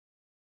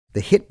The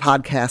hit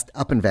podcast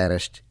Up and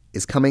Vanished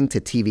is coming to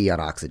TV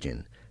on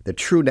Oxygen, the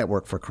true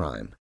network for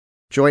crime.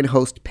 Join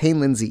host Payne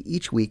Lindsay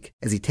each week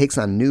as he takes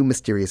on new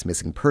mysterious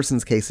missing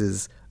persons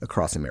cases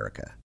across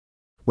America.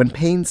 When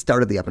Payne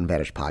started the Up and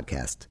Vanished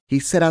podcast, he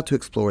set out to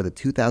explore the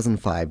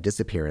 2005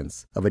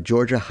 disappearance of a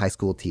Georgia high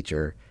school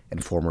teacher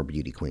and former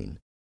beauty queen.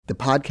 The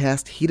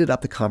podcast heated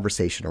up the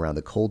conversation around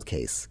the cold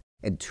case,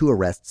 and 2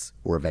 arrests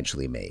were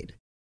eventually made.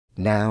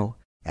 Now,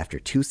 after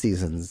 2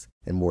 seasons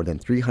and more than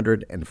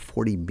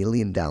 340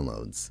 million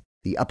downloads,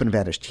 the Up and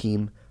Vanished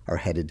team are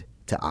headed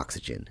to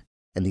Oxygen,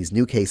 and these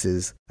new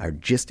cases are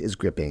just as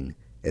gripping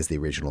as the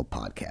original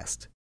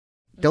podcast.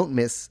 Don't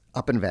miss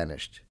Up and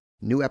Vanished.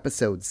 New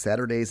episodes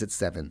Saturdays at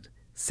 7,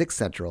 6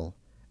 Central,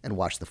 and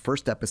watch the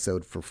first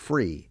episode for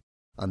free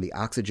on the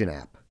Oxygen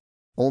app.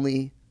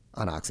 Only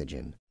on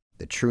Oxygen,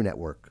 the true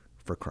network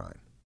for crime.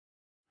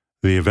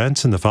 The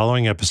events in the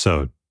following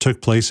episode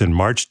took place in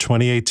March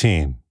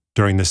 2018,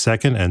 during the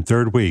second and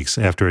third weeks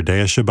after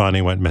Adea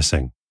Shabani went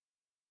missing.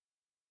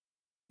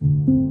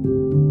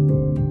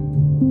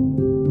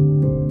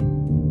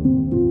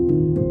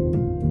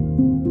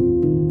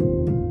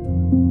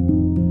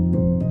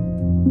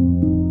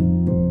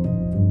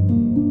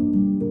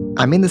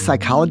 I'm in the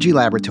psychology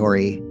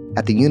laboratory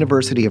at the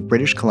University of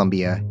British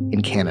Columbia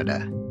in Canada,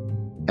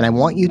 and I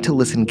want you to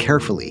listen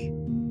carefully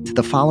to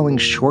the following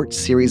short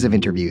series of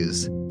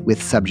interviews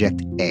with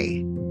Subject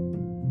A.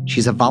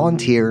 She's a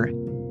volunteer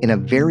in a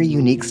very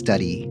unique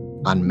study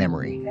on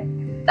memory.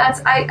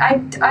 I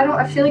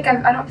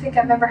don't think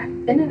I've ever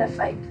been in a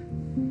fight.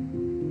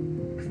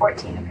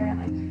 14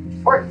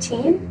 apparently.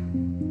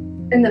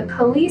 14? And the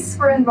police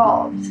were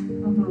involved.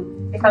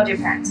 Mm-hmm. They called your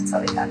parents, that's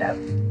how they found out.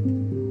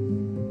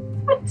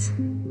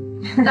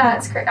 What?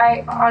 That's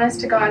crazy.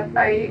 Honest to God,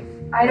 I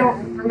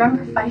don't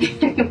remember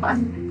fighting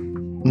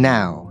anyone.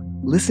 Now,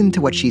 listen to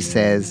what she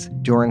says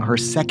during her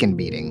second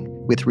meeting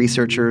with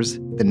researchers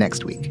the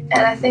next week.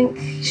 And I think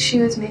she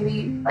was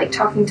maybe like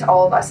talking to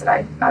all of us, and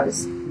I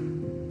was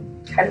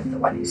kind of the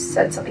one who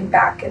said something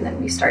back, and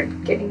then we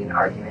started getting an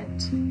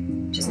argument,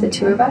 just the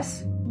 2 of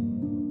us.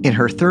 In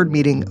her third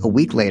meeting a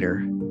week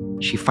later,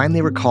 she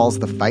finally recalls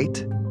the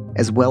fight,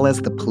 as well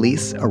as the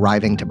police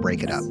arriving to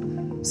break it up.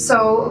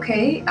 So,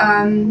 okay,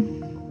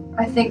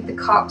 I think the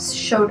cops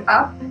showed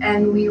up,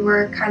 and we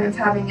were kind of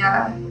having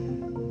a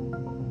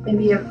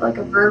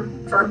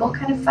verbal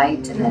kind of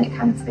fight, and then it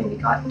kind of maybe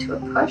got to a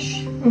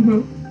push.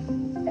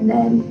 Mm-hmm. And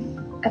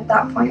then at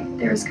that point,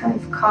 there was kind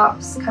of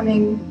cops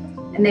coming,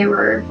 and they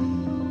were,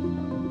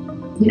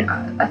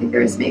 I think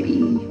there was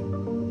maybe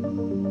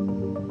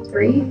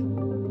 3.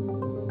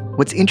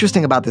 What's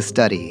interesting about this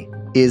study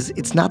is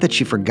it's not that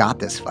she forgot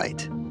this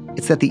fight.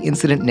 It's that the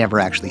incident never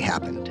actually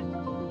happened.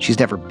 She's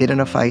never been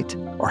in a fight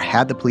or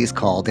had the police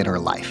called in her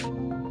life.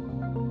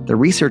 The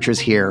researchers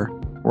here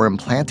were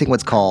implanting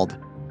what's called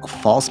a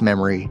false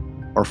memory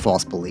or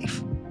false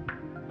belief.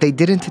 They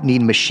didn't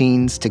need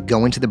machines to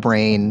go into the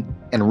brain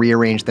and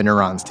rearrange the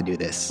neurons to do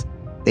this.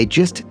 They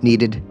just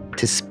needed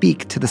to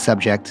speak to the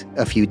subject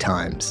a few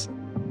times.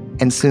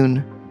 And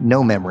soon,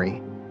 no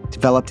memory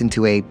developed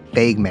into a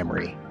vague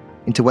memory,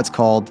 into what's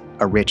called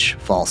a rich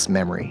false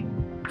memory,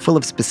 full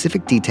of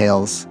specific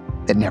details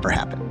that never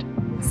happened.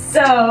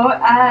 So,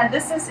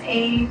 this is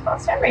a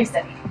false memory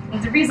study.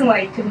 And the reason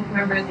why you couldn't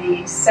remember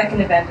the second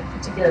event, in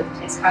particular the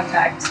police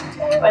contact,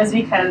 was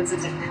because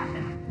it didn't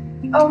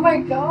happen. Oh my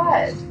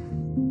God.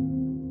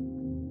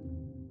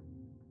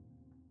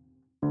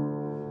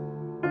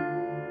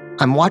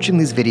 I'm watching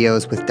these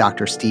videos with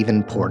Dr.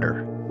 Stephen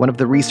Porter, one of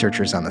the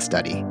researchers on the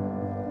study.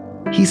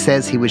 He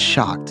says he was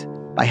shocked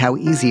by how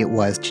easy it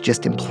was to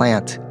just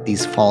implant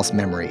these false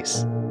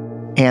memories.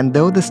 And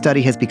though the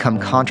study has become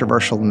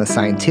controversial in the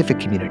scientific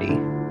community,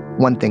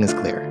 one thing is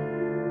clear.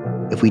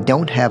 If we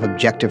don't have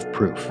objective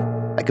proof,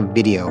 like a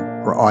video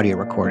or audio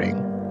recording,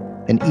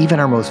 then even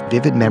our most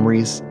vivid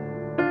memories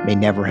may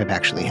never have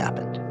actually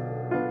happened.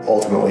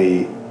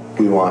 Ultimately,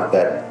 we want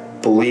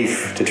that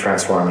belief to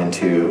transform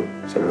into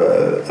sort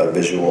of a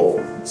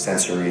visual,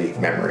 sensory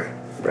memory.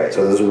 Right.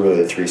 So those are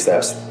really the 3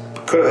 steps.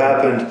 Could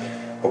have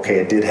happened. Okay,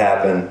 it did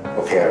happen.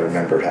 Okay, I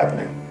remember it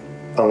happening.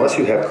 Unless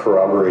you have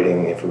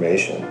corroborating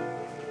information,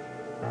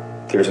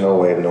 there's no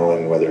way of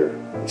knowing whether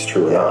it's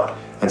true or not.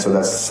 And so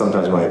that's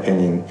sometimes my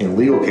opinion in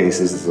legal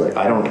cases. Is like,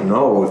 I don't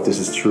know if this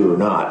is true or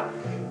not,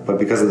 but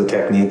because of the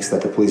techniques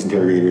that the police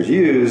interrogators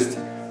used,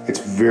 it's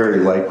very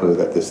likely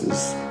that this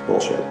is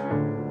bullshit.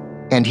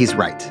 And he's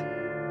right,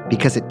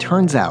 because it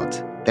turns out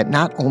that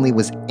not only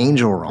was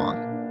Angel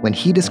wrong when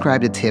he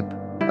described a tip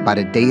about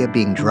Adea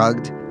being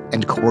drugged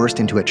and coerced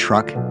into a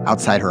truck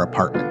outside her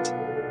apartment,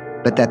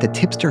 but that the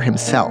tipster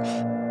himself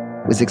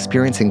was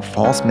experiencing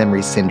false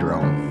memory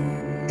syndrome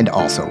and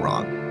also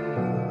wrong.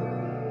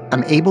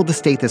 I'm able to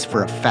state this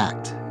for a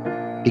fact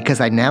because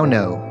I now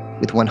know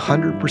with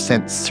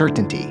 100%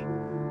 certainty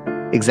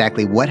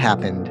exactly what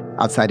happened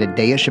outside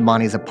Adea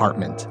Shabani's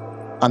apartment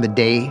on the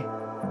day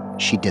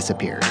she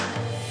disappeared.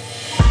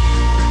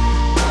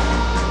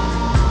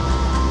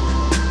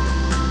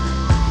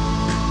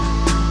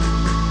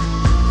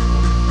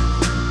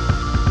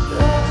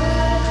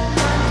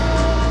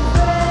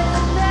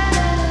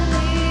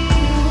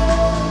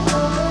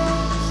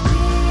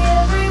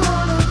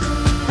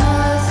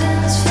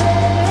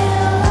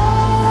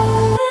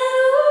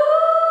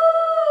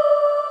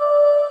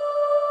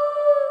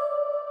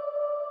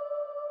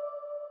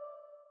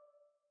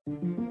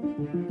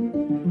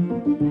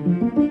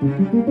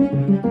 I'm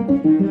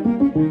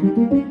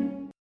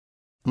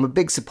a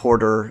big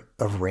supporter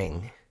of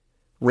Ring.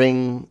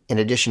 Ring, in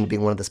addition to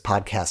being one of this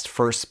podcast's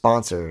first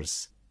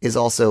sponsors, is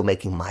also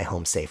making my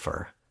home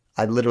safer.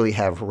 I literally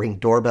have Ring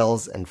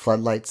doorbells and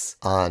floodlights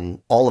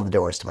on all of the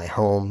doors to my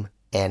home,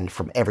 and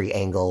from every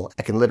angle,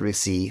 I can literally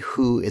see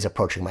who is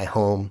approaching my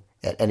home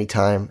at any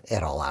time,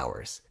 at all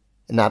hours.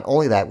 And not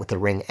only that, with the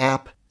Ring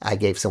app, I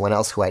gave someone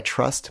else who I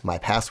trust my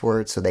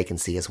password so they can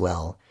see as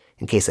well,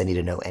 in case I need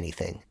to know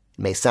anything.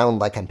 It may sound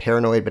like I'm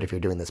paranoid, but if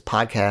you're doing this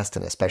podcast,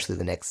 and especially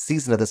the next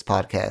season of this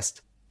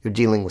podcast, you're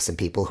dealing with some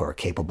people who are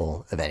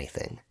capable of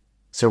anything.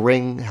 So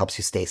Ring helps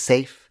you stay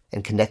safe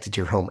and connected to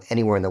your home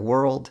anywhere in the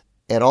world,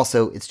 and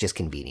also it's just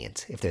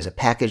convenient. If there's a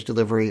package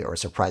delivery or a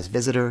surprise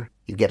visitor,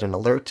 you get an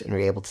alert and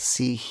you're able to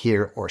see,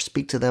 hear, or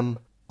speak to them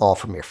all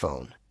from your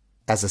phone.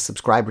 As a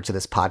subscriber to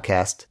this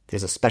podcast,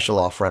 there's a special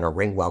offer on a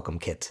Ring Welcome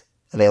Kit,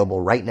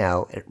 available right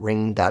now at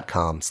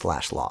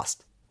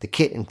ring.com/lost. The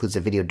kit includes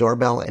a video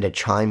doorbell and a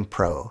Chime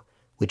Pro,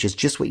 which is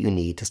just what you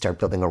need to start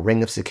building a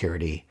ring of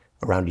security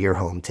around your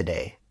home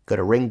today. Go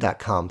to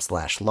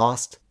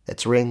ring.com/lost.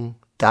 That's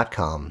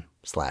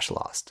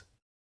ring.com/lost.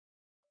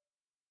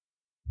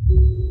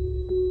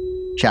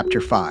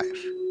 Chapter 5.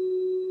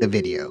 The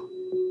Video.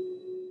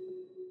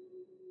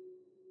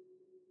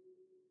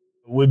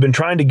 We've been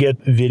trying to get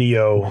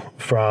video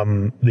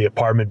from the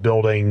apartment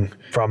building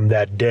from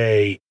that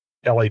day.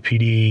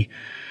 LAPD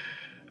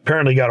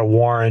apparently got a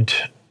warrant,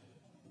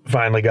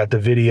 finally got the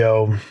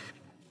video.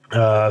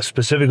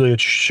 Specifically,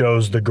 it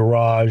shows the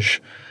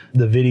garage.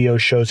 The video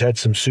had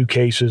some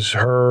suitcases,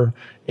 her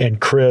and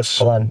Chris.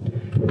 Hold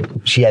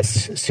on. She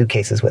has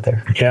suitcases with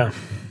her. Yeah.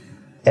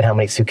 And how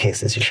many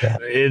suitcases does she have?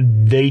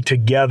 They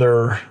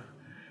together,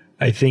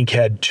 I think,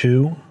 had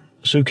 2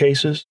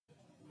 suitcases.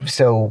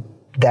 So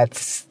that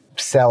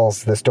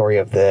sells the story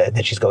of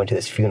that she's going to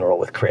this funeral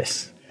with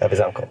Chris, of his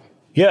uncle.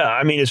 Yeah,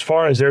 I mean, as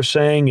far as they're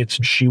saying,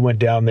 she went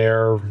down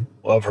there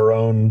of her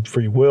own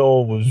free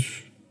will,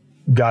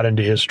 got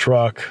into his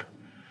truck,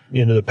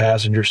 into the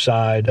passenger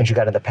side. And she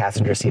got in the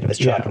passenger seat of his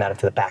truck and not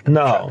into the back of the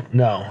truck.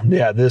 No.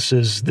 Yeah, this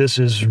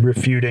is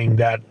refuting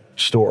that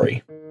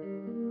story.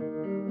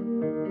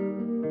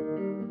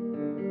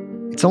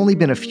 It's only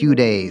been a few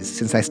days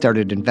since I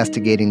started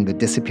investigating the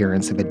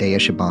disappearance of Adea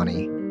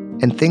Shabani,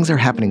 and things are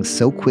happening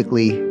so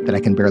quickly that I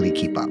can barely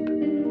keep up.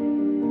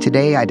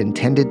 Today, I'd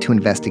intended to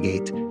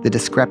investigate the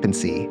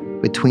discrepancy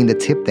between the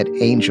tip that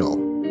Angel,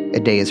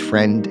 Adea's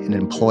friend and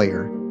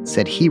employer,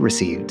 said he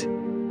received,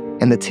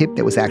 and the tip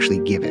that was actually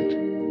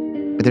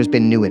given. But there's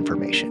been new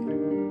information.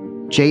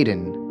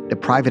 Jayden, the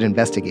private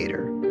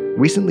investigator,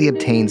 recently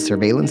obtained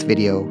surveillance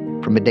video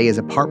from Adea's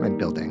apartment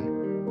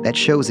building that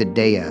shows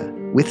Adea,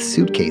 with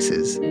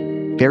suitcases,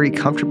 very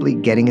comfortably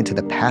getting into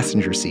the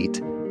passenger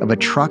seat of a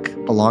truck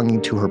belonging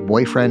to her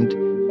boyfriend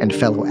and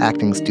fellow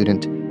acting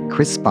student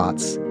Chris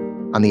Spots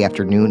on the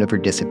afternoon of her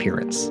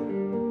disappearance.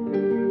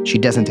 She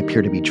doesn't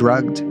appear to be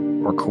drugged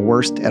or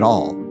coerced at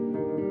all,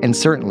 and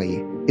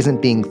certainly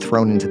isn't being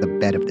thrown into the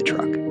bed of the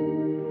truck.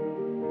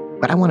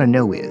 What I want to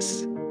know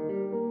is,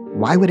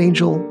 why would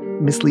Angel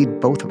mislead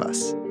both of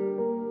us?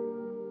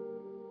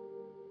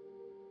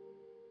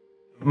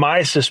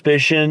 My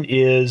suspicion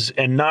is,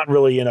 and not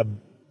really in a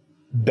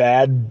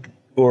bad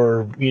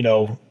or,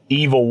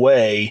 evil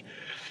way,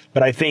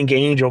 but I think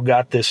Angel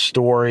got this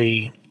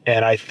story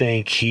and I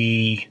think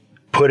he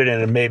put it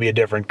in maybe a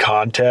different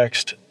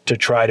context to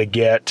try to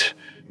get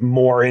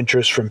more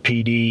interest from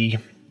PD,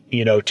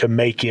 to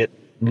make it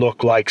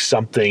look like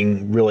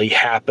something really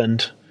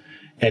happened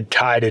and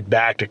tied it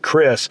back to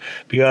Chris,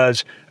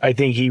 because I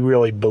think he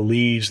really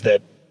believes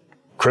that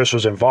Chris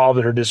was involved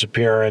in her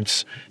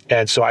disappearance.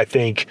 And so I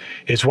think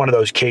it's one of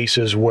those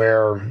cases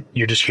where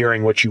you're just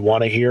hearing what you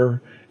want to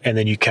hear, and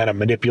then you kind of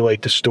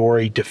manipulate the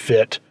story to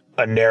fit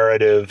a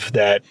narrative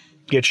that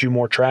gets you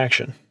more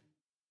traction.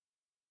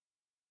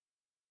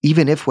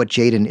 Even if what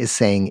Jayden is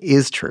saying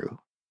is true,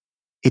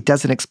 it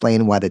doesn't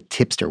explain why the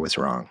tipster was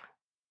wrong.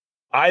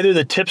 Either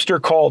the tipster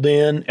called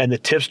in and the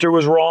tipster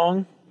was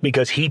wrong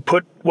because he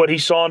put what he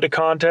saw into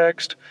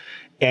context,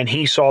 and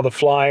he saw the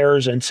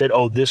flyers and said,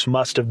 oh, this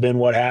must have been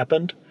what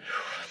happened.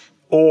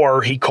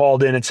 Or he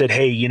called in and said,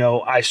 hey,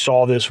 I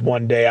saw this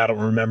one day, I don't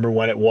remember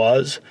when it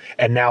was.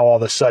 And now all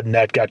of a sudden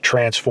that got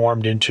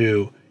transformed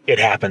into it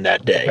happened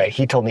that day. Right,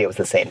 he told me it was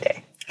the same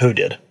day. Who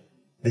did?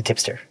 The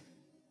tipster.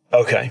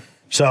 Okay,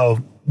 so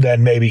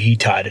then maybe he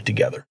tied it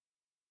together.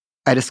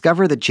 I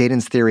discover that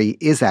Jayden's theory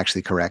is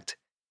actually correct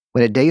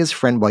when Adea's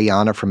friend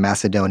Wayana from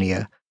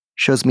Macedonia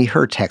shows me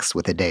her text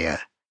with Adea.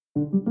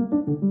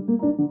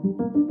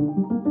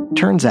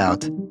 Turns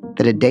out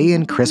that Adea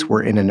and Chris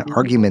were in an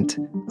argument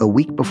a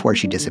week before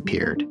she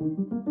disappeared,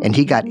 and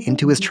he got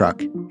into his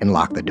truck and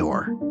locked the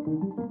door.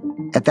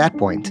 At that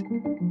point,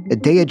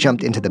 Adea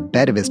jumped into the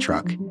bed of his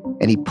truck,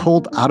 and he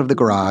pulled out of the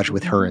garage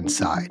with her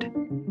inside.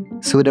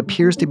 So it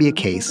appears to be a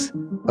case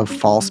of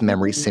false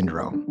memory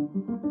syndrome.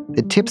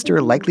 The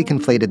tipster likely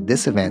conflated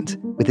this event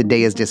with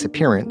Adea's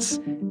disappearance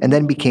and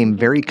then became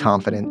very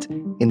confident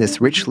in this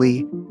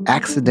richly,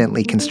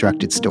 accidentally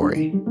constructed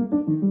story.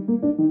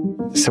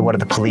 So what are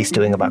the police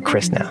doing about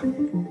Chris now?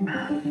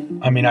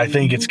 I mean, I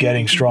think it's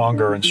getting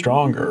stronger and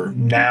stronger.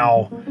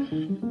 Now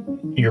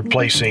you're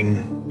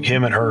placing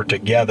him and her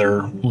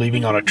together,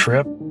 leaving on a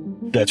trip.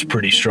 That's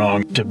pretty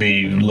strong to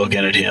be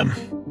looking at him.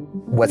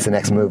 What's the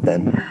next move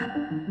then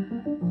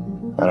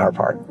on our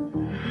part?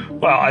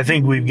 Well, I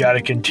think we've got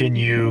to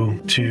continue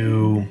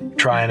to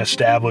try and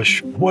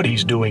establish what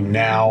he's doing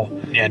now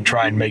and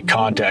try and make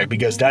contact,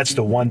 because that's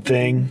the one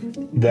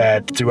thing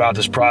that throughout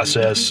this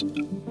process,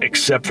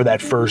 except for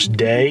that first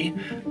day,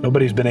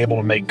 nobody's been able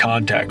to make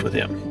contact with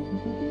him.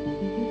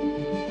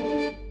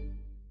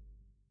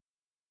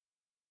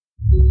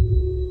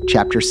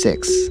 Chapter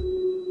 6.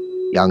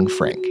 Young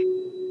Frank. And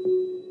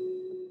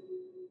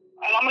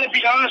I'm going to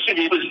be honest with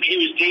you, he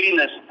was dating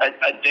this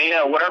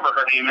Adea, whatever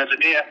her name is,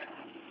 Adea.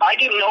 I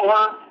didn't know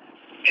her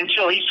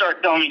until he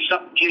started telling me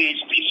something. He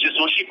says,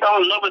 well, she fell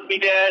in love with me,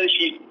 Dad.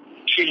 She's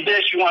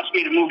this. She wants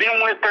me to move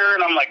in with her.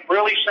 And I'm like,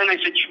 really, son? I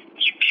said,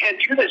 you can't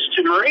do this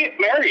to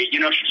Mary. You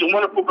know, she's a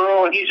wonderful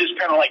girl. And he's just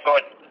kind of like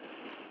going,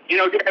 you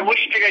know, what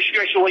do you think I should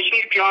do? I said, well, you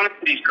need to be honest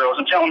with these girls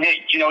and tell them,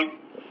 hey, you know,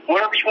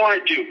 whatever you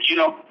want to do. You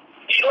know,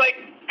 he liked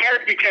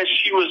Mary because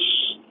she was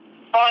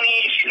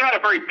funny. She's not a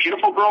very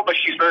beautiful girl, but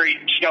she got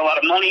a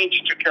lot of money.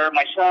 She took care of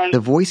my son.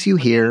 The voice you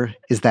hear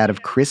is that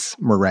of Chris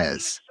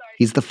Merez.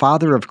 He's the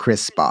father of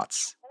Chris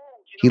Spots.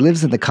 He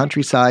lives in the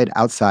countryside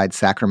outside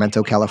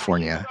Sacramento,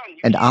 California,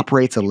 and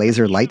operates a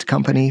laser light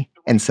company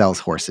and sells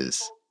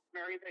horses.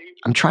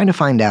 I'm trying to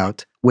find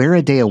out where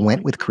Adea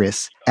went with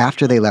Chris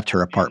after they left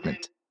her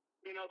apartment.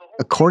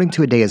 According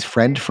to Adea's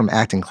friend from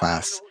acting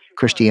class,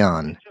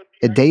 Christiane,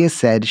 Adea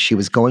said she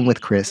was going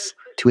with Chris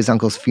to his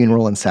uncle's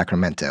funeral in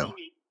Sacramento.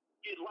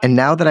 And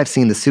now that I've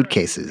seen the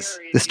suitcases,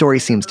 the story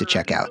seems to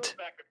check out.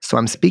 So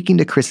I'm speaking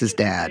to Chris's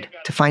dad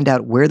to find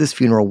out where this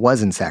funeral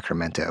was in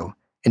Sacramento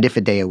and if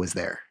Adea was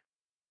there.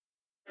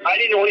 I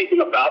didn't know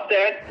anything about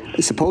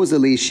that.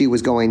 Supposedly she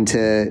was going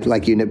to,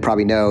 like you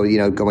probably know,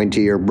 going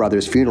to your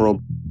brother's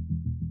funeral.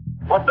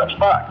 What the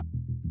fuck?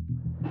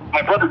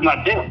 My brother's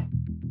not dead.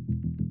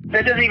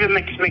 That doesn't even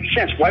make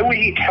sense. Why would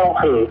he tell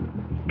her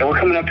that we're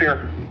coming up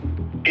here?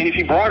 And if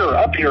he brought her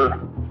up here,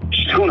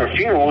 she's going to her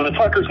funeral, and the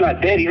fucker's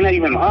not dead. He's not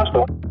even in the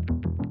hospital.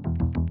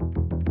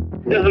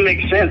 It doesn't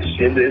make sense.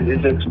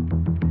 It's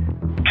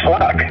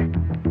fuck.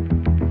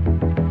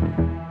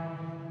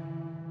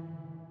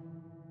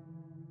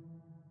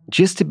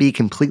 Just to be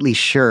completely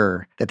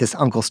sure that this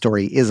uncle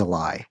story is a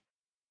lie,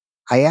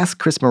 I asked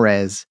Chris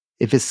Merez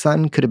if his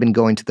son could have been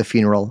going to the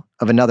funeral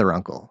of another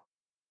uncle,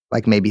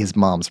 like maybe his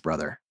mom's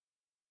brother.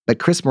 But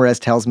Chris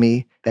Merez tells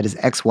me that his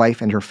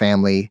ex-wife and her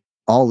family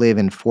all live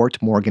in Fort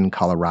Morgan,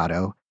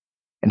 Colorado,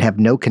 and have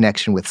no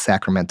connection with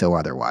Sacramento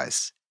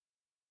otherwise.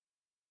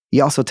 He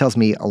also tells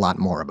me a lot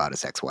more about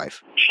his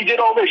ex-wife. She did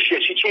all this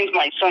shit. She changed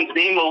my son's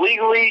name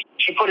illegally.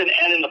 She put an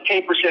ad in the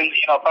paper saying,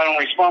 if I don't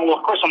respond, well,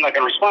 of course I'm not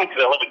going to respond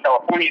because I live in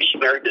California. She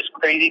married this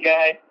crazy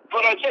guy.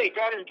 But I'd say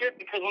God is good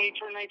because when he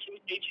turned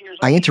 18 years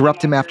old... I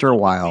interrupt him after a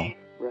while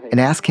and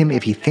ask him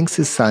if he thinks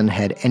his son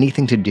had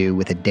anything to do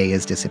with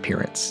Adea's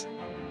disappearance.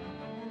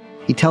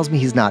 He tells me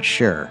he's not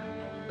sure,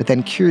 but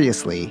then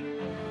curiously,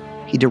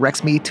 he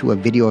directs me to a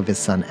video of his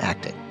son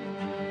acting.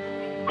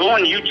 Go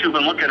on YouTube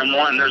and look at him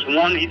one. There's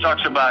one he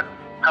talks about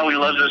how he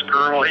loves this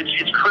girl.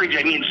 It's crazy.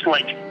 I mean, it's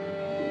like,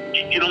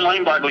 it'll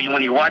mind-boggle you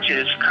when you watch it.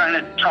 It's kind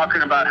of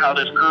talking about how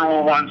this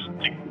girl wants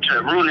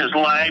to ruin his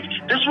life.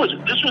 This was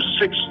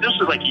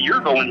like a year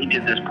ago when he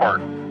did this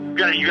part.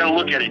 You gotta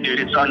look at it, dude.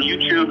 It's on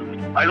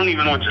YouTube. I don't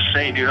even know what to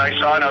say, dude. I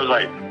saw it. I was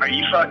like, are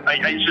you fuck?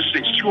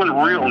 It's too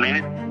unreal,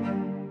 man.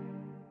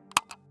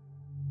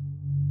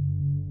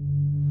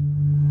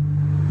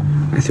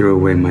 I threw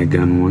away my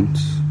gun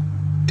once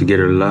to get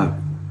her love.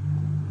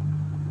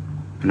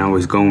 And I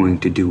was going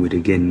to do it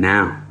again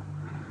now.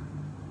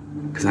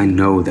 Because I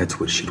know that's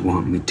what she'd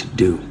want me to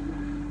do.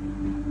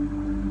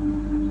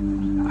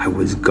 I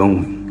was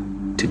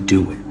going to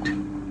do it.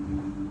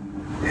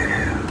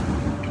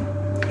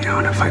 Yeah.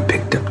 And if I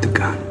picked up the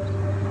gun,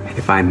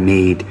 if I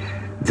made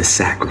the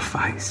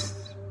sacrifice,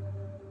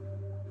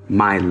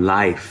 my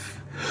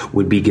life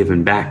would be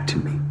given back to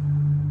me.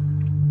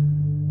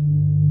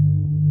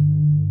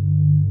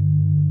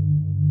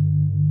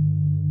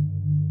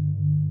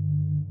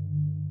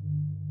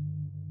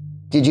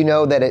 Did you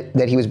know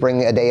that he was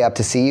bringing Adea up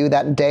to see you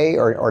that day,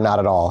 or not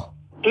at all?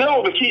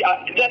 No, but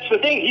that's the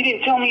thing. He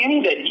didn't tell me any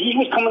of that. He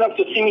was coming up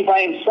to see me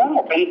by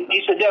himself, and he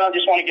said, Dad, I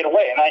just want to get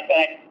away. And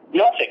I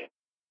nothing.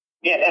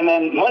 Yeah, and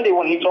then Monday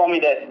when he told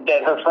me that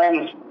her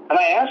friends, and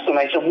I asked him,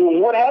 I said, well,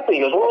 what happened?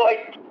 He goes, well,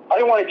 I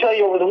didn't want to tell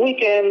you over the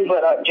weekend, but,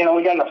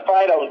 we got in a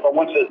fight. I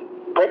wanted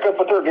to break up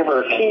with her, give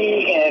her a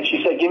key, and she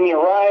said, give me a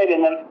ride,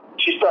 and then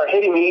she started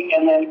hitting me,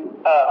 and then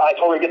I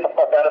told her to get the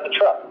fuck out of the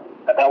truck.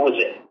 And that was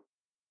it.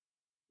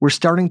 We're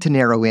starting to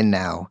narrow in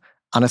now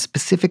on a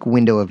specific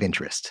window of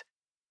interest.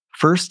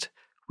 First,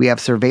 we have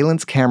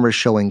surveillance cameras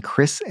showing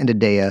Chris and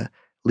Adea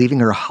leaving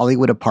her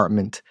Hollywood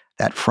apartment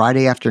that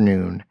Friday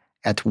afternoon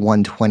at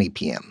 1:20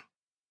 p.m.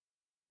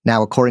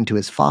 Now, according to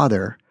his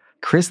father,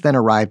 Chris then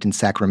arrived in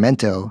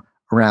Sacramento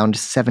around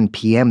 7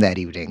 p.m. that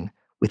evening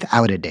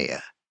without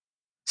Adea.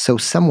 So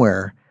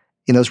somewhere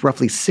in those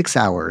roughly 6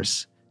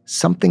 hours,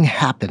 something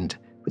happened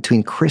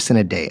between Chris and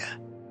Adea.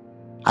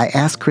 I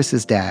asked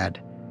Chris's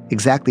dad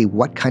exactly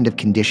what kind of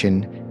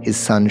condition his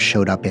son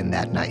showed up in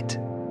that night.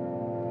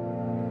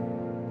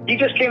 He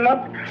just came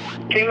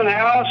in the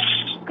house,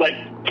 like,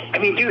 I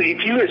mean, dude,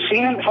 if you had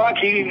seen him, fuck,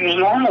 he was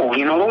normal,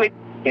 you know?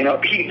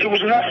 There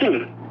was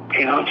nothing.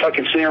 I'm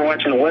fucking sitting there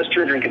watching a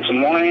Western, drinking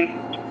some wine,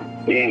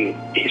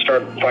 and he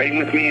started fighting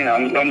with me,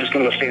 and I'm just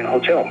going to stay in a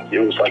hotel. It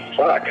was like,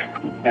 fuck.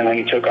 And then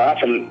he took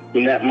off, and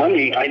that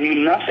Monday, I knew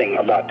nothing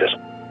about this.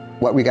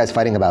 What were you guys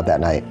fighting about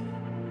that night?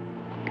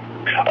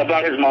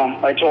 About his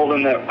mom. I told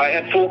him that I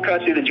had full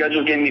custody. The judge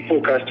was giving me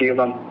full custody of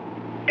him.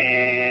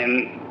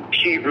 And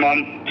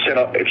mom said,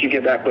 if you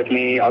get back with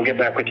me, I'll get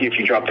back with you if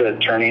you drop the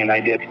attorney. And I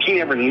did. He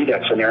never knew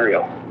that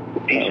scenario.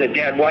 He said,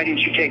 Dad, why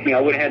didn't you take me?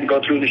 I would have had to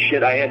go through the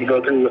shit I had to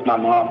go through with my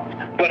mom.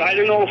 But I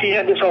didn't know if he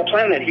had this all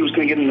planned, that he was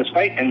going to get in this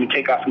fight and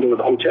take off and go to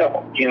the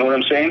hotel. You know what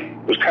I'm saying?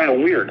 It was kind of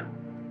weird.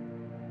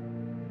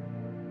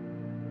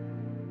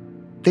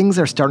 Things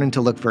are starting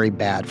to look very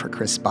bad for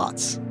Chris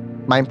Spots.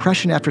 My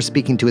impression after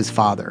speaking to his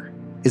father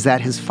is that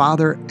his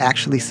father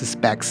actually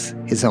suspects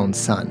his own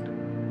son.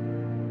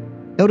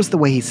 Notice the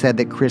way he said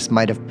that Chris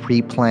might have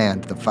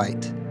pre-planned the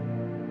fight.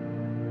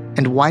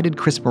 And why did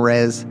Chris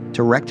Morez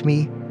direct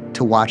me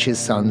to watch his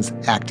son's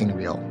acting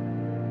reel?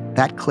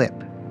 That clip,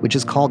 which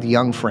is called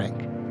Young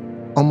Frank,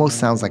 almost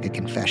sounds like a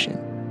confession.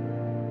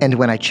 And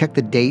when I checked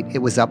the date it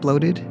was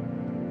uploaded,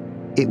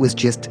 it was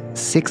just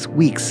 6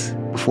 weeks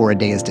before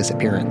Adea's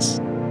disappearance.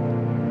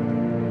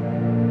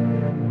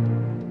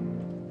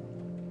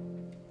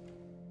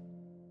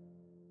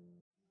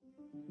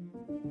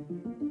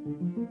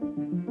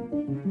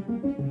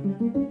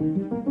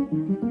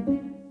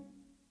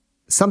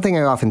 Something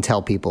I often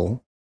tell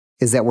people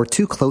is that we're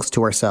too close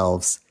to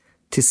ourselves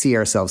to see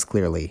ourselves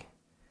clearly,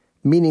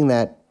 meaning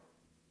that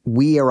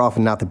we are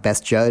often not the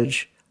best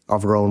judge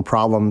of our own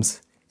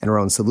problems and our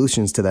own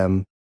solutions to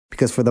them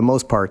because for the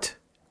most part,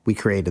 we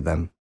created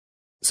them.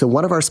 So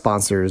one of our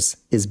sponsors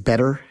is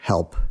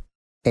BetterHelp,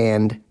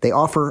 and they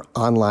offer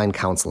online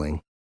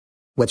counseling.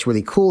 What's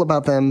really cool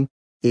about them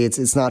is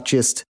it's not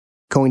just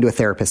going to a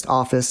therapist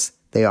office.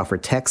 They offer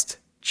text,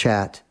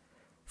 chat,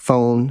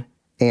 phone,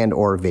 and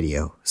or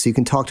video. So you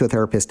can talk to a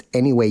therapist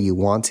any way you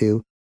want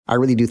to. I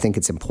really do think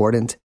it's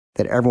important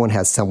that everyone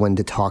has someone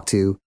to talk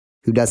to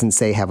who doesn't,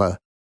 say, have a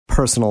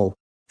personal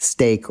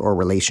stake or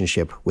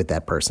relationship with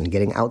that person.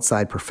 Getting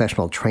outside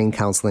professional trained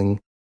counseling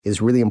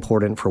is really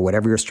important for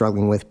whatever you're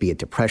struggling with, be it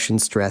depression,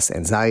 stress,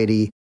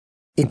 anxiety,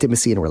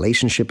 intimacy and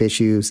relationship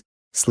issues,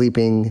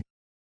 sleeping,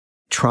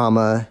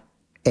 trauma,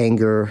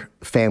 anger,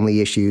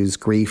 family issues,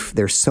 grief.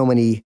 There's so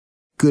many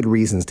good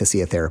reasons to see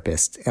a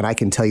therapist. And I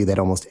can tell you that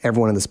almost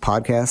everyone in this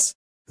podcast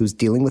who's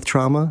dealing with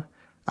trauma,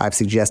 I've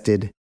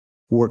suggested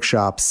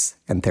workshops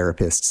and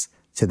therapists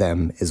to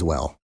them as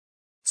well.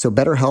 So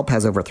BetterHelp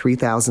has over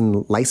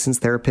 3,000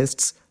 licensed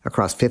therapists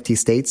across 50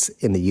 states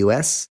in the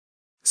US.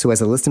 So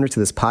as a listener to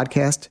this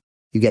podcast,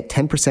 you get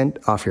 10%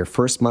 off your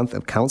first month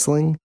of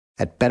counseling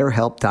at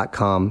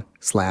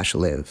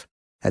betterhelp.com/live.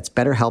 That's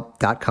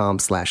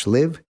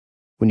betterhelp.com/live.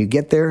 When you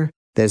get there,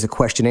 there's a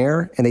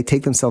questionnaire, and they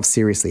take themselves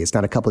seriously. It's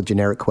not a couple of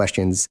generic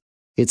questions.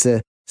 It's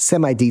a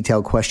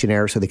semi-detailed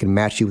questionnaire so they can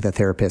match you with a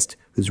therapist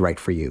who's right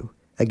for you.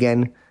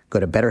 Again, go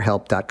to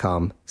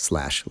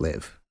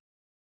betterhelp.com/live.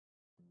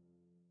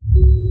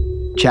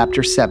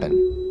 Chapter 7,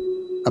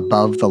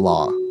 Above the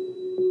Law.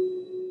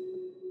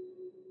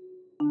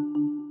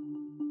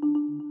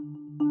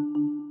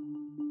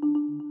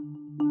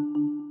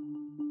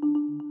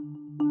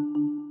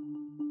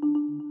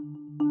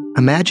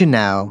 Imagine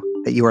now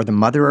that you are the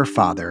mother or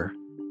father,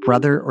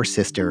 brother or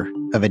sister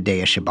of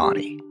Adea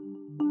Shabani.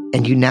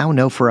 And you now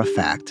know for a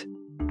fact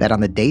that on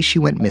the day she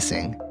went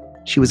missing,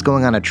 she was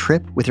going on a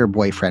trip with her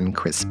boyfriend,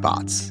 Chris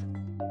Spots.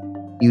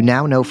 You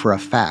now know for a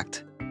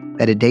fact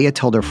that Adea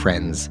told her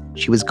friends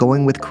she was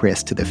going with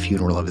Chris to the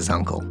funeral of his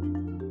uncle.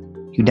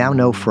 You now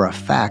know for a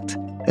fact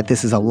that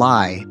this is a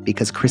lie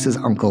because Chris's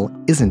uncle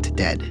isn't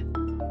dead.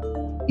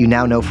 You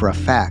now know for a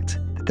fact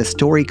that the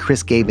story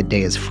Chris gave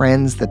Adea's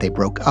friends that they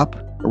broke up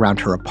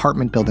around her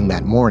apartment building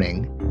that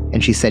morning,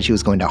 and she said she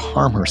was going to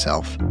harm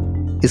herself,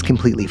 is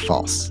completely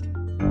false.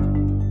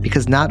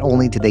 Because not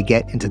only did they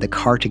get into the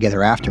car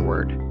together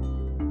afterward,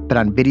 but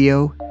on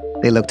video,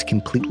 they looked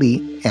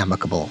completely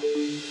amicable.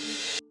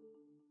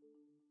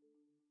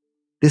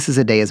 This is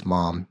Adea's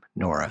mom,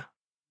 Nora.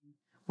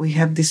 We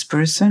have this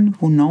person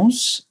who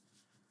knows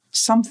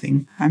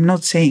something. I'm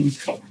not saying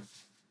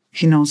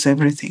he knows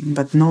everything,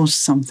 but knows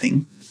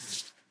something.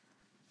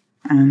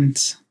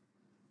 And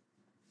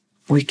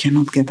we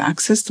cannot get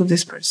access to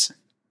this person.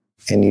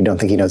 And you don't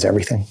think he knows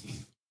everything?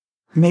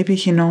 Maybe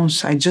he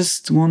knows. I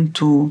just want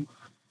to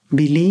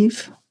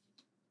believe.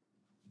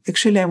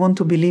 Actually, I want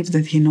to believe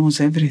that he knows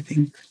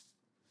everything.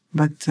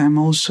 But I'm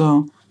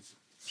also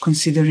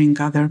considering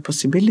other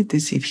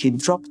possibilities. If he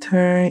dropped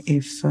her,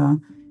 if,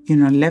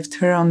 left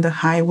her on the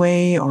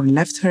highway or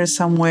left her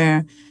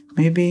somewhere,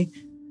 maybe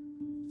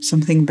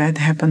something bad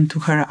happened to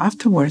her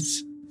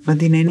afterwards.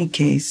 But in any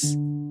case,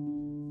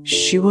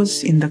 she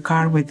was in the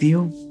car with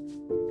you,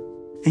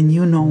 and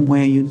you know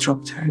where you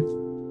dropped her.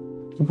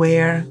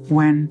 Where,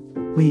 when,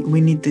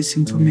 we need this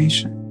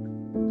information.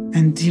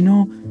 And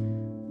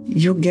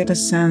you get a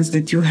sense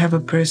that you have a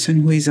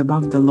person who is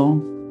above the law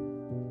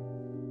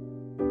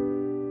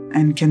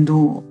and can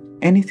do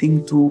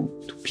anything to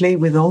play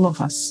with all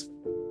of us.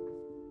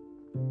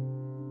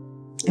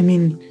 I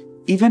mean,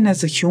 even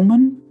as a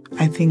human,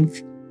 I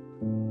think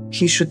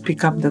he should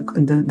pick up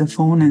the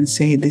phone and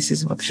say, this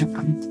is what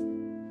happened.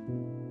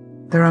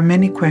 There are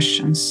many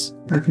questions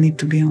that need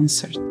to be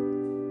answered.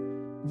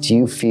 Do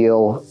you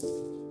feel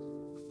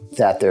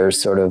that there's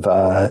sort of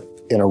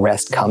an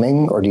arrest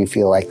coming, or do you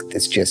feel like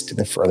it's just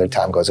the further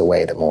time goes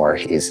away, the more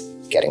he's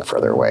getting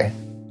further away?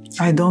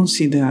 I don't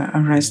see the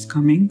arrest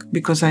coming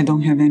because I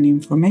don't have any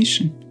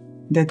information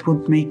that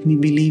would make me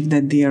believe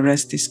that the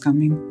arrest is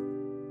coming.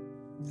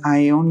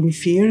 I only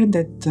fear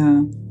that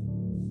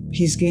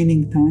he's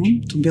gaining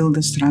time to build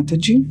a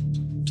strategy,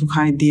 to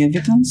hide the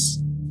evidence,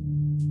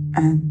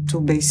 and to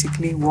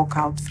basically walk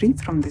out free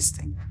from this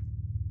thing.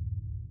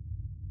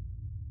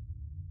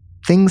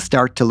 Things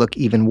start to look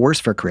even worse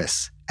for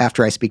Chris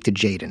after I speak to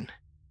Jayden.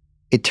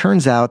 It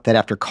turns out that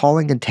after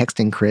calling and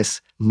texting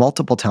Chris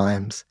multiple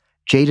times,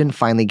 Jayden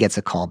finally gets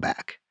a call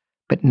back.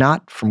 But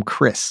not from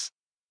Chris,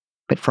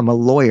 but from a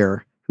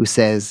lawyer who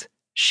says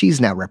she's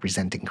now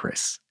representing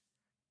Chris.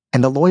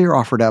 And the lawyer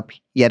offered up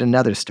yet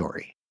another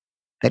story,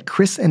 that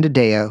Chris and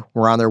Adea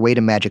were on their way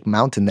to Magic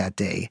Mountain that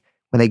day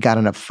when they got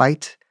in a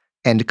fight,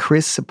 and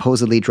Chris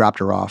supposedly dropped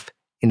her off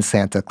in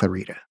Santa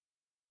Clarita.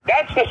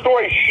 That's the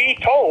story she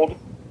told,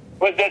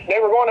 was that they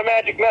were going to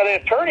Magic Mountain.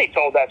 The attorney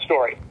told that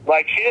story.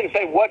 Like, she didn't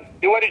say, what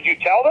did you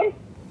tell them?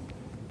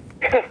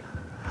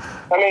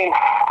 I mean,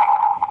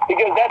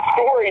 because that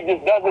story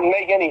just doesn't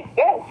make any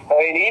sense. I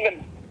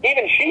mean,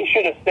 even she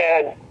should have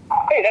said,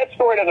 hey, that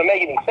story doesn't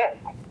make any sense.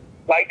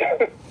 Like, I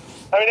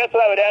mean, that's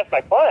what I would ask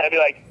my client. I'd be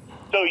like,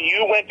 so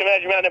you went to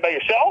Magic Mountain by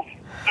yourself?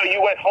 So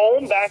you went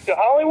home back to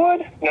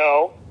Hollywood?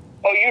 No.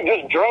 Oh, you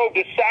just drove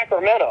to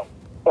Sacramento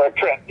for a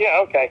trip. Yeah,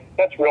 okay.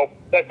 That's real.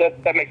 That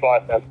makes a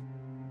lot of sense.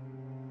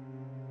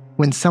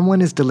 When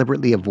someone is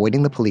deliberately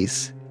avoiding the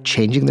police,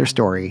 changing their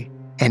story,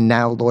 and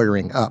now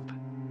lawyering up,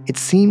 it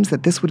seems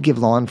that this would give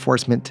law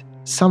enforcement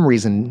some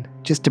reason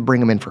just to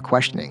bring him in for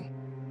questioning.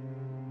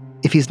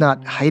 If he's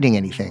not hiding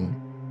anything,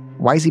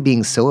 why is he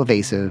being so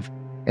evasive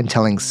and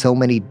telling so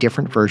many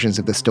different versions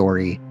of the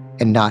story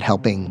and not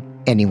helping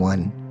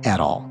anyone at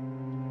all?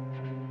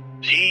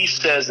 He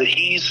says that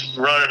he's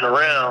running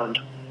around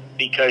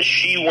because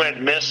she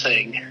went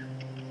missing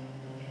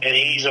and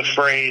he's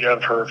afraid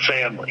of her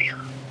family.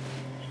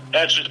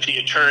 That's what the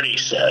attorney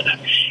said.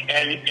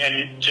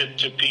 And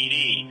to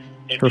PD.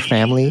 Her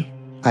family?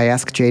 I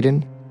ask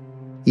Jayden.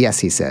 Yes,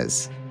 he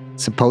says.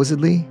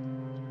 Supposedly,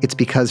 it's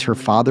because her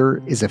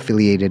father is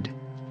affiliated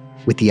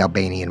with the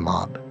Albanian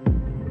mob.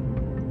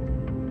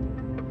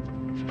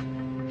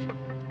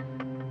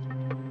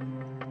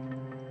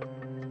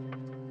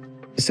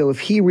 So if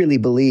he really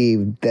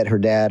believed that her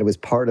dad was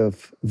part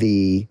of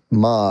the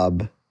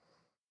mob,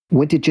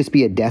 wouldn't it just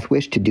be a death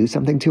wish to do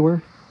something to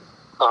her?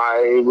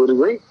 I would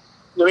agree.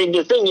 I mean,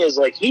 the thing is,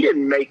 like, he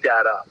didn't make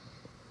that up.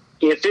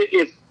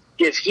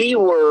 If he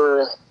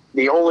were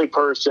the only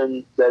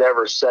person that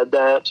ever said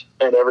that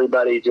and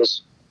everybody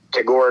just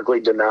categorically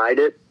denied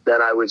it,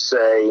 then I would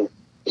say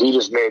he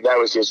just made, that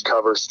was his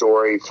cover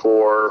story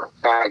for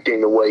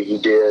acting the way he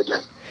did.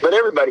 But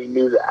everybody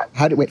knew that.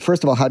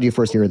 First of all, how do you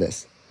first hear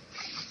this?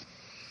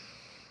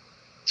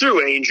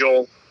 Through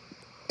Angel.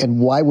 And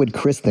why would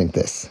Chris think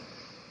this?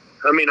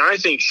 I mean, I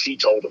think she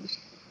told him.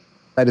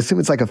 I'd assume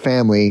it's like a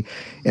family,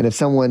 and if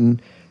someone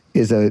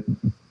is a,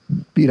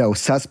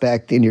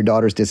 suspect in your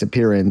daughter's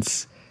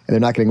disappearance, and they're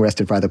not getting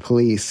arrested by the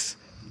police,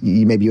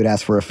 maybe you would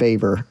ask for a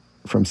favor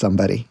from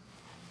somebody.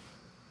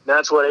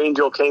 That's what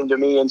Angel came to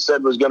me and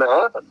said was going to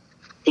happen.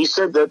 He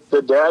said that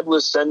the dad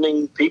was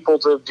sending people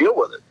to deal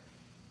with it,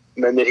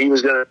 and that he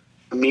was going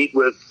to meet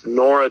with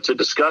Nora to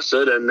discuss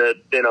it, and that,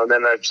 then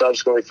I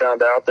subsequently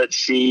found out that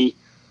she,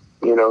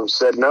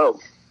 said no.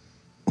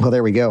 Well,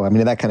 there we go. I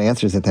mean, that kind of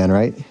answers it then,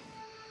 right?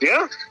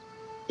 Yeah.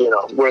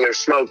 Where there's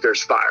smoke,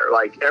 there's fire.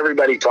 Like,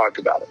 everybody talked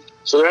about it.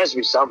 So there has to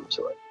be something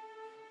to it.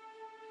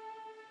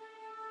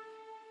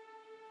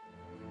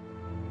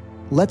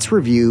 Let's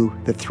review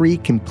the 3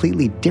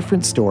 completely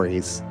different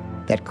stories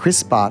that Chris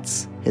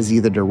Spots has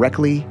either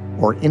directly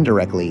or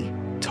indirectly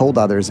told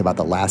others about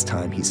the last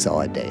time he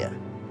saw Adea.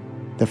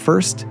 The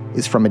first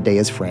is from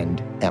Adea's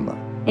friend, Emma.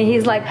 And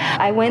he's like,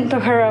 I went to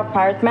her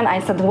apartment.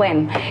 I said,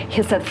 when?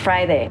 He said,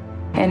 Friday.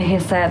 And he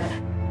said,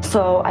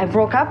 so I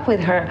broke up with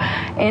her.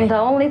 And the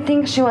only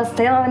thing she was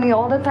telling me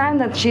all the time,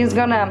 that she's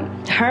gonna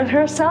hurt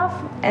herself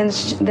and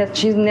that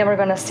she's never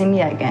gonna see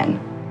me again.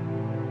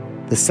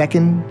 The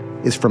second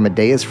is from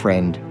Adea's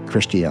friend,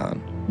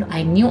 Christiane.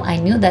 I knew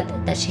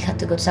that she had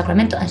to go to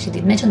Sacramento, and she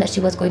did mention that she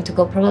was going to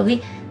go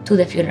probably to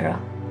the funeral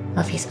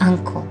of his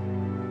uncle.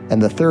 And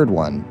the third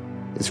one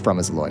is from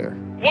his lawyer.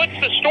 What's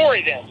the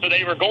story then? So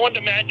they were going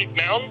to Magic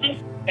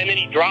Mountain, and then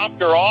he dropped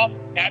her off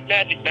at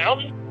Magic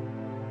Mountain?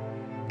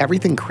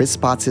 Everything Chris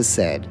Spots has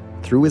said,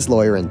 through his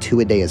lawyer and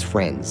to Adea's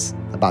friends,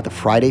 about the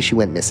Friday she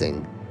went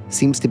missing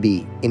seems to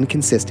be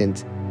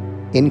inconsistent,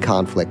 in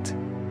conflict,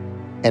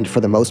 and for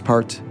the most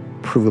part,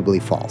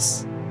 provably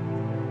false.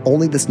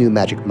 Only this new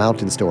Magic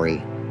Mountain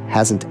story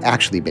hasn't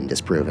actually been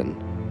disproven,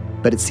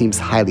 but it seems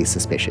highly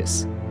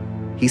suspicious.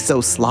 He's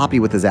so sloppy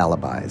with his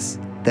alibis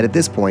that at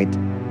this point,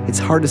 it's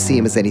hard to see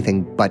him as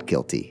anything but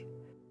guilty.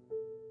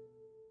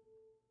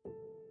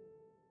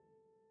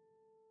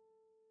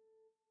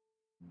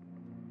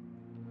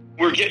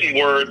 We're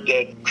getting word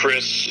that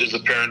Chris is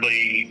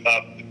apparently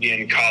up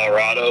in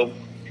Colorado.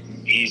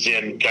 He's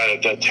in kind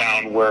of the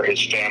town where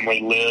his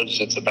family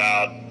lives. It's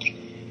about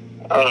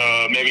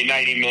maybe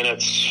 90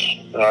 minutes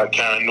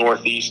kind of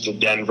northeast of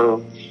Denver.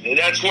 And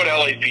that's what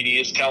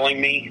LAPD is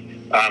telling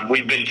me.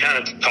 We've been kind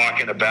of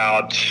talking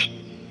about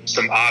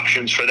some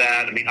options for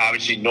that. I mean,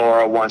 obviously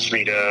Nora wants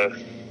me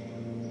to,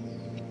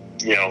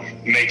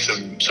 make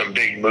some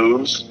big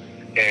moves.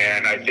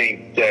 And I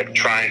think that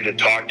trying to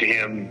talk to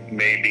him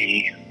may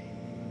be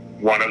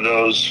one of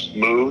those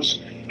moves.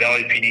 The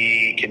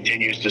LAPD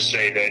continues to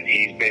say that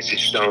he's basically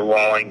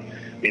stonewalling.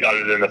 I mean,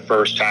 other than the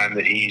first time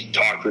that he's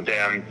talked with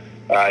them,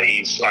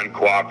 he's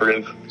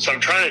uncooperative. So I'm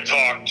trying to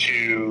talk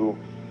to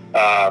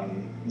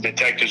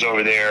detectives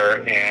over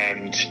there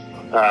and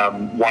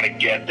want to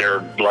get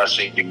their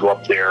blessing to go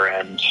up there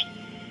and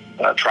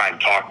try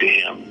and talk to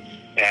him.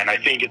 And I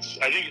think it's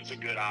a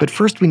good option. But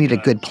first we need a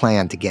good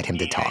plan to get him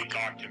to talk.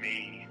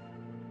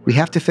 We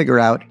have to figure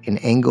out an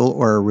angle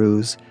or a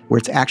ruse where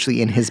it's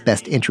actually in his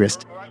best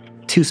interest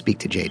to speak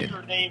to Jayden.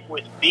 Your name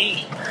with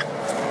me.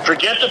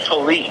 Forget the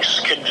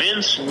police.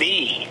 Convince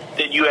me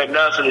that you had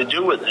nothing to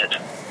do with it.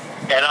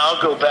 And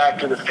I'll go back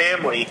to the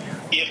family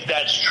if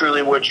that's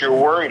truly what you're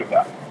worried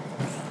about.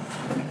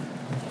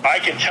 I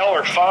can tell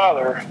her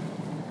father,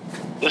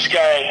 this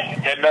guy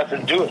had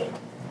nothing to do with it.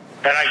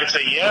 And I can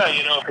say,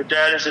 her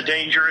dad is a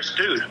dangerous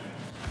dude.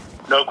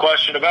 No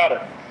question about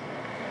it.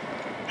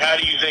 How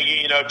do you think,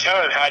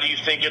 tell him, how do you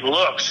think it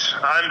looks?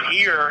 I'm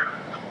here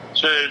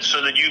so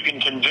that you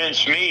can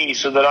convince me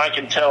so that I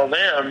can tell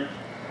them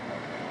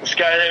this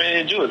guy had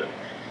anything to do with it.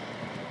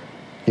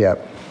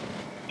 Yep.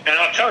 And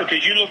I'll tell you,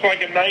 because you look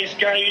like a nice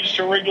guy, you're just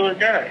a regular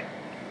guy.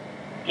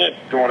 You're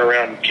not going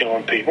around and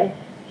killing people.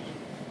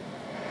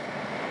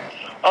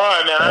 All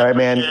right, man. All right,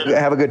 man.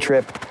 Have a good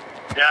trip.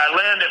 Yeah, I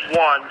land at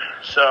 1,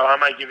 so I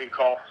might give you a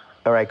call.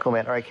 All right, cool,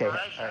 man. All right, Kay. All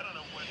right.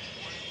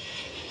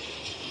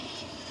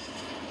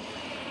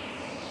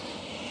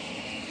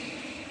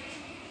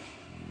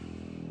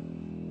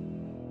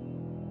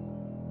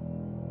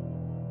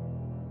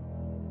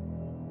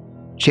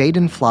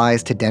 Jayden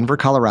flies to Denver,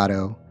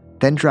 Colorado,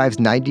 then drives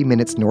 90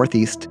 minutes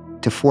northeast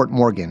to Fort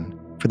Morgan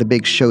for the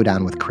big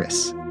showdown with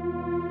Chris.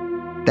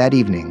 That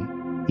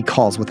evening, he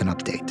calls with an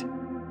update.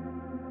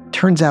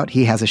 Turns out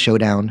he has a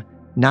showdown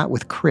not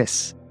with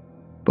Chris,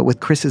 but with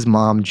Chris's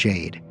mom,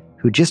 Jade,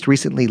 who just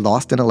recently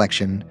lost an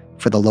election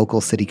for the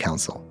local city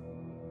council.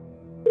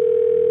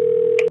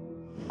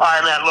 All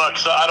right, man, look,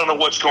 so I don't know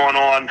what's going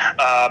on.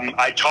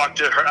 I talked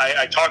to her.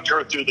 I talked to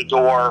her through the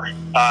door.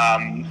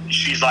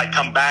 She's like,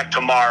 come back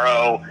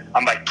tomorrow.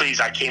 I'm like,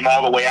 please, I came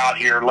all the way out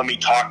here. Let me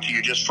talk to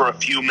you just for a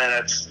few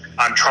minutes.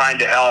 I'm trying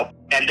to help.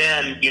 And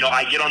then,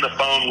 I get on the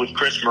phone with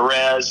Chris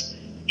Merez.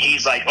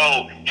 He's like,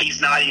 oh, he's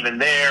not even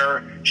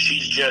there.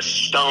 She's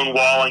just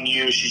stonewalling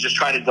you. She's just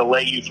trying to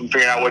delay you from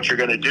figuring out what you're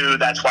going to do.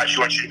 That's why she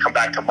wants you to come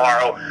back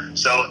tomorrow.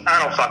 So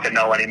I don't fucking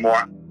know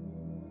anymore.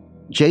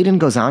 Jayden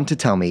goes on to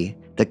tell me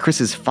that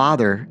Chris's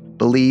father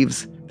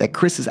believes that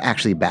Chris is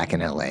actually back in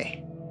LA.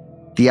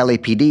 The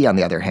LAPD, on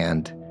the other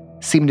hand,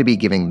 seem to be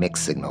giving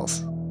mixed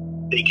signals.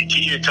 They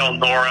continue to tell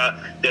Nora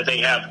that they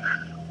have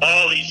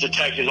all these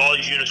detectives, all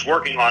these units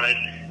working on it,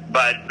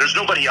 but there's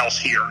nobody else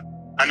here.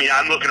 I mean,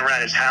 I'm looking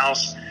around his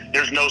house.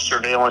 There's no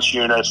surveillance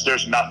units.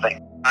 There's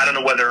nothing. I don't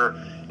know whether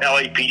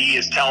LAPD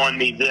is telling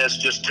me this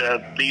just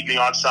to lead me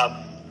on some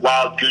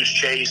wild goose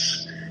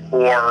chase,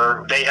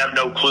 or they have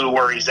no clue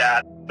where he's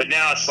at. But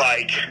now it's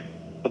like,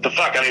 what the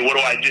fuck? I mean, what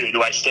do I do?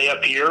 Do I stay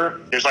up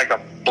here? There's like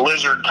a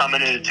blizzard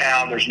coming into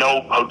town. There's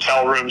no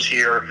hotel rooms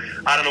here.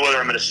 I don't know whether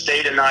I'm going to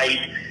stay tonight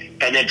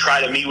and then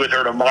try to meet with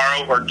her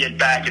tomorrow or get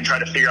back and try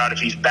to figure out if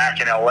he's back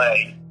in LA.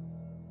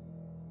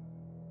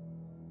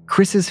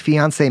 Chris's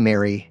fiancée,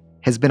 Mary,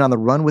 has been on the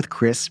run with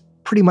Chris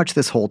pretty much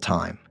this whole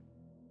time.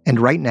 And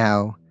right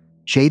now,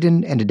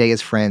 Jayden and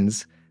Adea's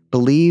friends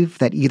believe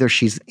that either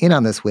she's in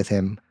on this with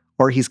him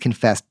or he's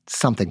confessed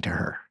something to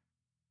her.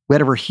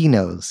 Whatever he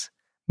knows,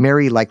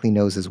 Mary likely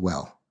knows as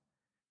well.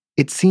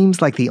 It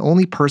seems like the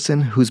only person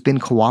who's been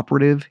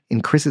cooperative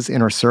in Chris's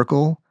inner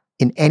circle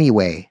in any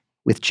way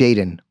with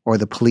Jayden or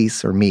the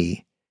police or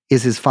me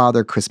is his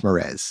father, Chris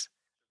Merez.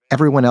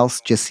 Everyone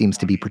else just seems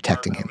to be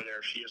protecting him.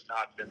 She has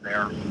not been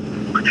there.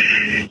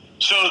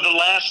 So the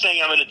last thing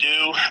I'm going to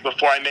do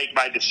before I make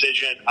my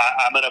decision,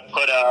 I'm going to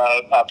put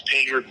a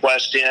ping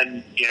request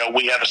in.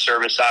 We have a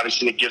service,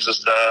 obviously, that gives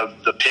us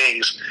the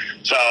pings.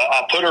 So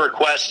I'll put a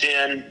request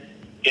in.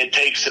 It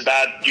takes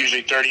about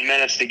usually 30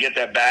 minutes to get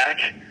that back.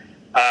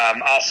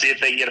 I'll see if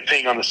they can get a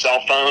ping on the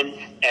cell phone,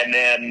 and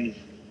then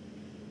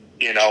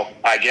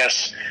I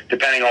guess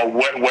depending on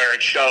where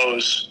it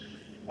shows,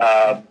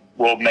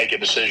 we'll make a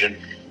decision.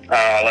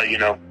 I'll let you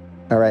know.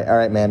 All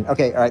right, man.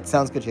 Okay, all right,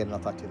 sounds good, Jayden. I'll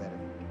talk to you later.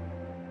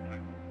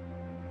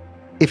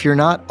 If you're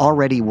not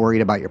already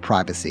worried about your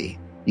privacy,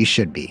 you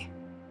should be.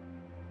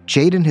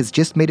 Jayden has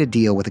just made a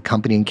deal with a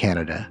company in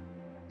Canada,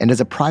 and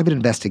as a private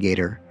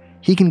investigator,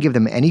 he can give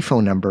them any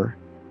phone number,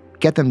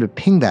 get them to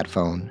ping that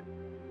phone,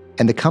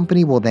 and the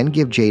company will then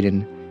give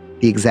Jayden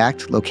the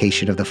exact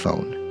location of the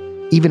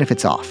phone, even if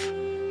it's off.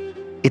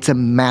 It's a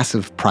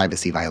massive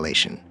privacy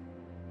violation.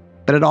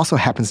 But it also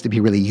happens to be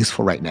really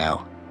useful right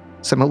now,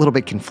 so I'm a little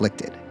bit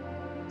conflicted,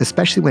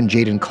 especially when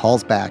Jayden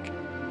calls back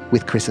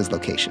with Chris's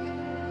location.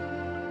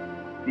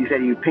 You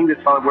said you pinged his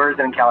phone. Where is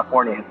it in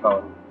California, his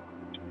phone?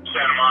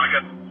 Santa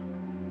Monica.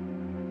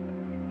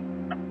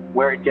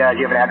 Where, do you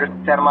have an address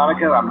in Santa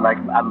Monica?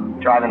 I'm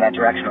driving that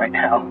direction right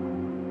now.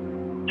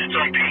 It's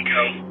on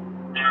Pico.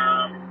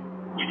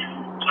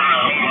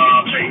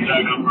 I'll tell you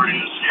exactly where it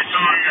is. It's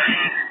on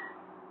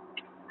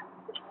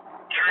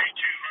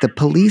The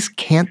police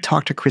can't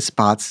talk to Chris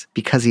Spots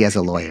because he has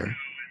a lawyer.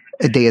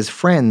 Adea's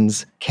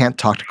friends can't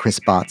talk to Chris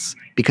Spots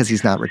because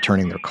he's not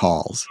returning their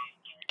calls.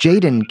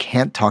 Jayden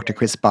can't talk to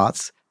Chris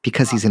Spots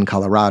because he's in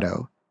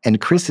Colorado, and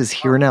Chris is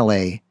here in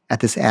LA at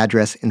this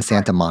address in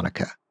Santa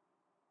Monica.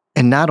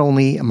 And not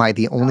only am I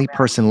the only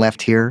person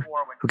left here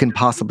who can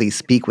possibly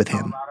speak with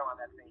him,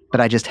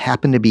 but I just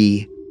happen to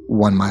be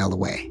 1 mile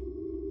away.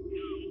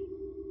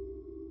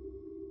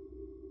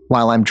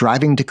 While I'm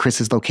driving to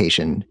Chris's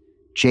location,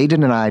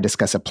 Jayden and I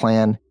discuss a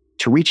plan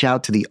to reach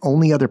out to the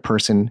only other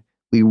person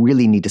we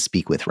really need to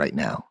speak with right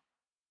now,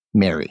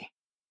 Mary.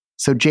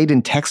 So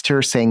Jayden texts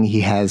her saying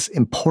he has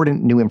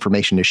important new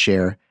information to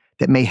share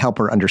that may help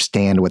her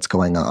understand what's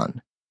going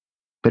on.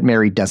 But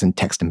Mary doesn't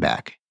text him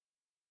back.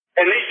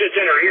 At least it's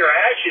in her ear.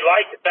 I actually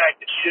like the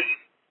fact that she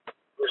didn't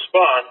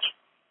respond.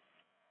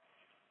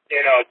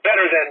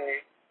 Better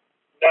than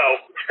no.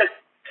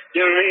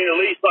 You know what I mean?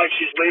 At least like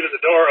she's leaving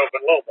the door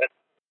open a little bit.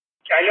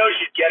 I know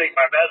she's getting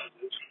my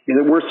messages.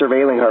 We're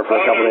surveilling her for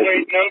a couple days.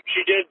 Wait, no,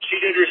 she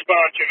did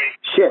respond to me.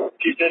 Shit.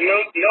 She said, no,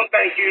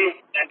 thank you,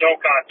 and don't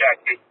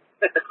contact me.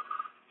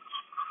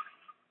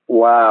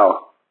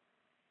 Wow.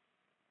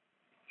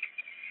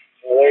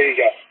 Well, there you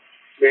go.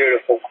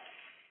 Beautiful.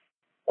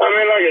 I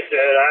mean, like I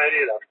said,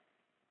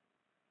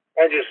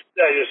 I just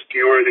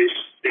skewer these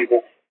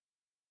people.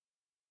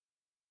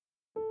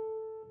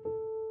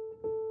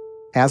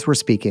 As we're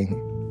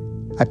speaking,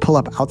 I pull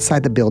up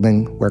outside the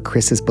building where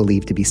Chris is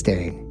believed to be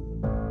staying.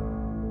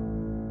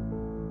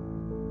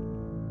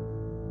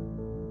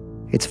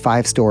 It's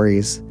 5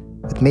 stories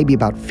with maybe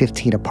about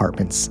 15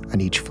 apartments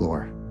on each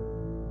floor.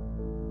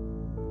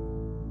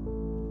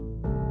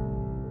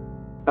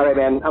 All right,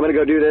 man, I'm going to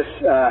go do this.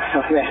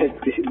 Man,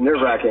 it's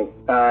nerve-wracking.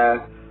 Let me know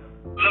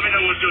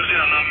what goes in.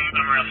 I'm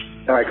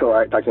around. All right, cool. All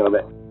right, talk to you in a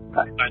little bit.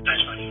 Bye. All right,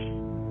 thanks, man.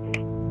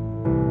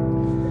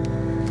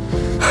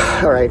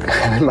 All right,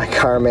 I'm in my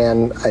car,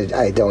 man.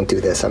 I don't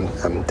do this.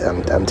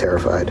 I'm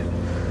terrified.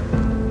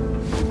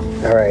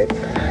 All right.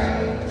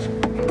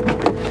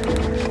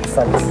 The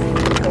sun's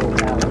going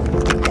down,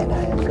 and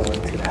I am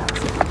going to the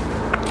house.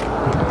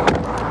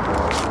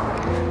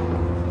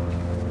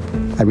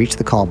 I reach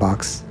the call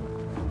box.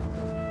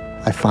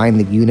 I find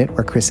the unit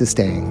where Chris is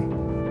staying,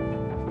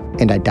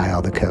 and I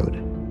dial the code.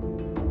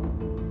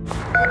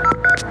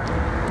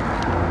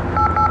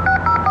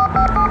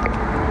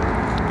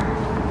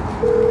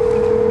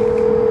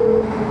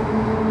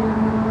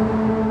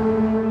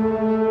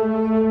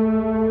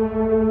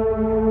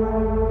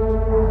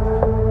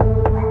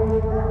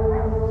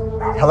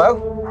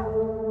 Hello?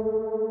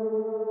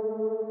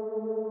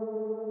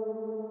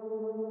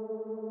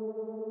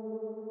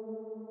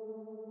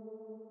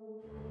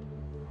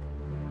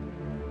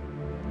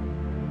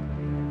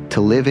 To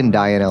Live and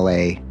Die in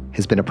LA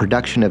has been a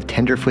production of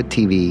Tenderfoot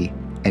TV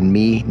and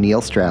me,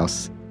 Neil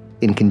Strauss,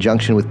 in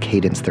conjunction with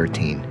Cadence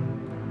 13.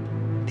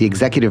 The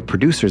executive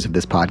producers of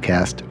this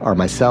podcast are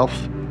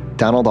myself,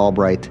 Donald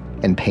Albright,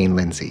 and Payne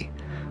Lindsay,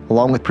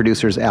 along with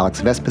producers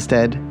Alex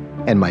Vespestead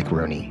and Mike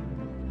Rooney.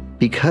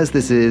 Because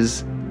this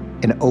is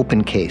an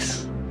open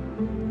case,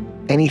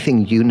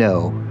 anything you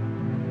know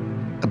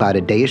about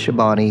Adea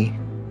Shabani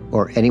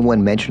or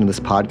anyone mentioned in this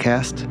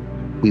podcast,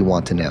 we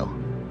want to know.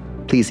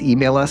 Please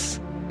email us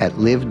at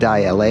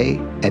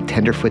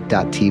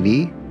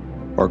livediela@tenderfoot.tv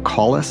or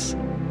call us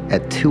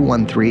at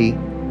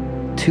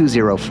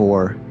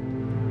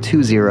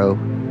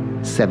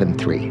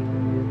 213-204-2073.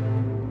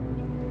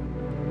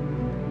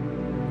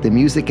 The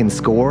music and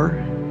score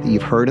that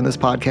you've heard in this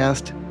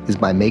podcast is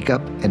by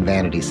Makeup and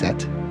Vanity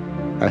Set.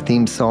 Our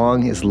theme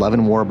song is Love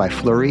and War by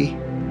Flurry,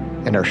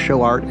 and our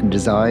show art and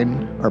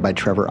design are by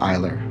Trevor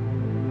Eiler.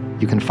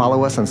 You can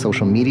follow us on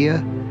social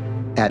media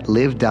at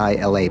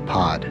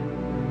LiveDieLAPod,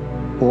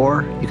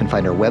 or you can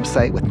find our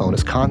website with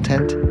bonus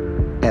content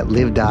at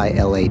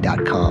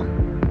livediela.com.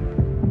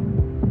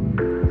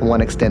 I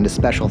want to extend a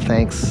special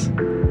thanks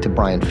to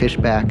Brian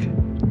Fishback,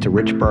 to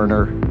Rich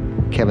Berner,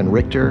 Kevin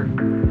Richter,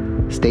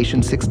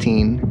 Station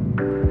 16,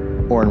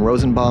 Oren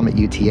Rosenbaum at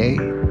UTA,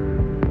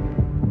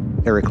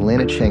 Eric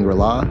Lynn at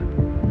Shangri-La,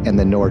 and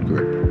the Nord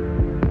Group.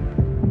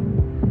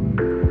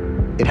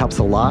 It helps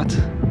a lot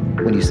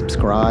when you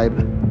subscribe,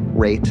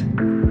 rate,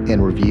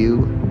 and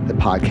review the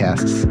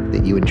podcasts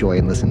that you enjoy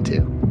and listen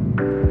to.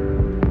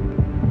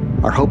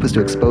 Our hope is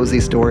to expose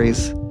these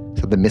stories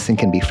so the missing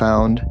can be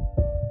found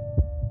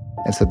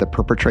and so the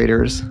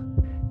perpetrators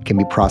can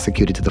be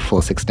prosecuted to the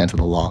fullest extent of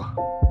the law.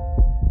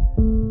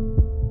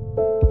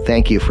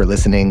 Thank you for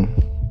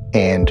listening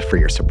and for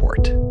your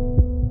support.